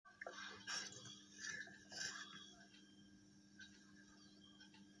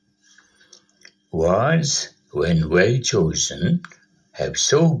Words, when well chosen, have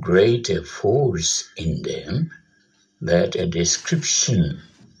so great a force in them that a description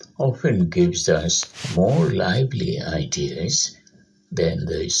often gives us more lively ideas than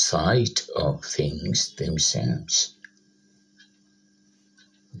the sight of things themselves.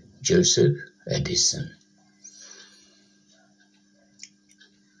 Joseph Addison.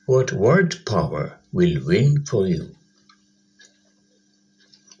 What word power will win for you?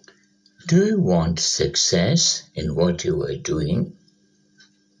 Do you want success in what you are doing?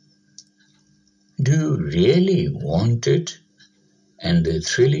 Do you really want it and the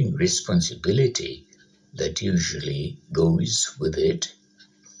thrilling responsibility that usually goes with it?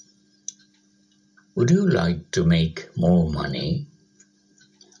 Would you like to make more money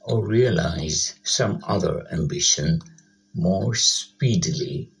or realize some other ambition more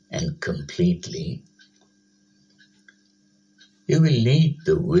speedily and completely? You will need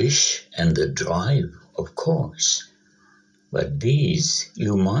the wish and the drive, of course, but these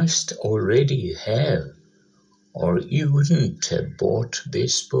you must already have, or you wouldn't have bought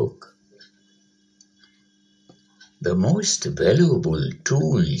this book. The most valuable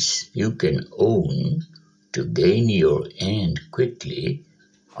tools you can own to gain your end quickly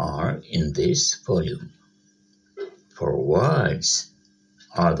are in this volume. For words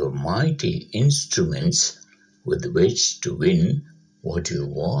are the mighty instruments with which to win what you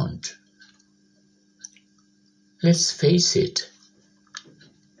want. Let's face it,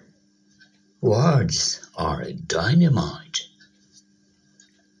 words are dynamite.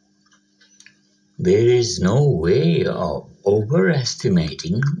 There is no way of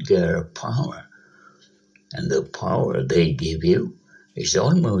overestimating their power, and the power they give you is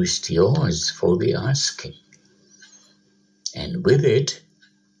almost yours for the asking. And with it,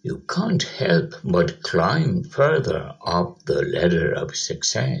 you can't help but climb further up the ladder of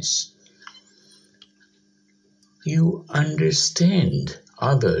success. You understand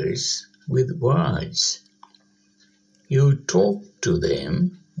others with words. You talk to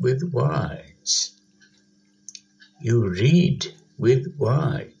them with words. You read with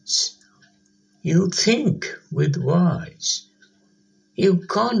words. You think with words. You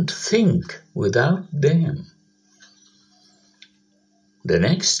can't think without them. The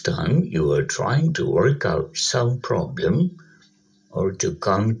next time you are trying to work out some problem or to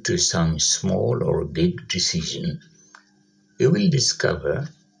come to some small or big decision, you will discover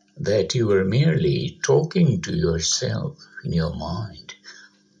that you are merely talking to yourself in your mind.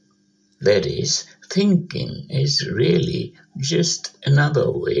 That is, thinking is really just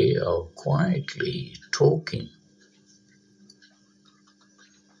another way of quietly talking.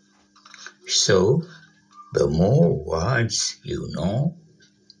 So, the more words you know,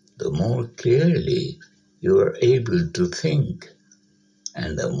 the more clearly you are able to think,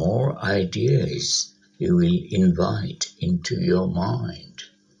 and the more ideas you will invite into your mind.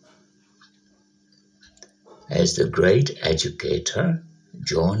 As the great educator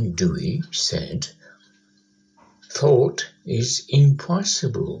John Dewey said, thought is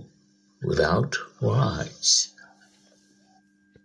impossible without words.